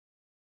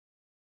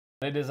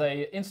It is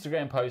a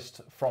Instagram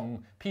post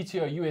from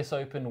PTO US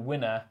Open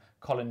winner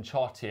Collin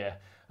Chartier.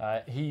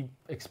 He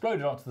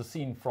exploded onto the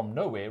scene from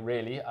nowhere,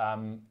 really,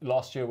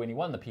 last year when he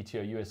won the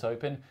PTO US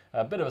Open.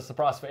 A bit of a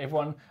surprise for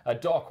everyone. A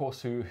dark horse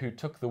who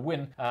took the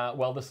win.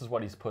 Well, this is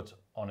what he's put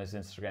on his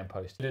Instagram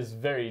post. It is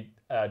very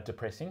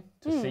depressing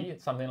to see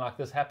something like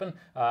this happen.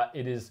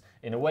 It is,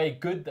 in a way,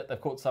 good that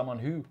they've caught someone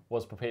who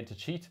was prepared to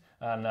cheat,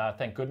 and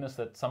thank goodness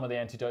that some of the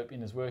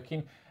anti-doping is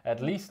working,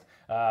 at least.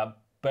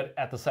 But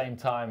at the same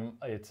time,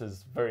 it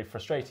is very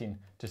frustrating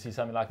to see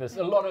something like this.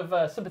 A lot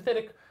of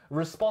sympathetic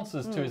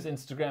responses to his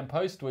Instagram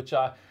post, which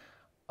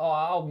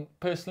I'm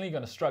personally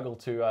going to struggle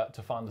to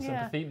find the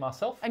sympathy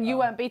myself. And you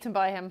weren't beaten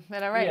by him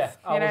in a race.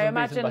 Yeah,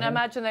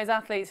 imagine those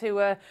athletes who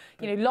were,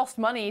 lost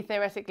money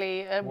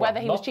theoretically, whether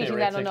he was cheating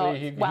then or not.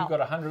 He got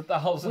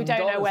 $100,000. We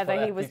don't know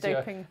whether he was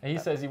doping. He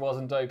says he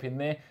wasn't doping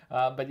there,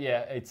 but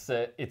yeah, it's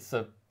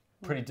a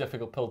pretty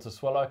difficult pill to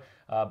swallow.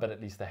 But at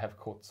least they have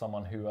caught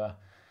someone who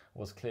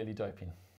was clearly doping.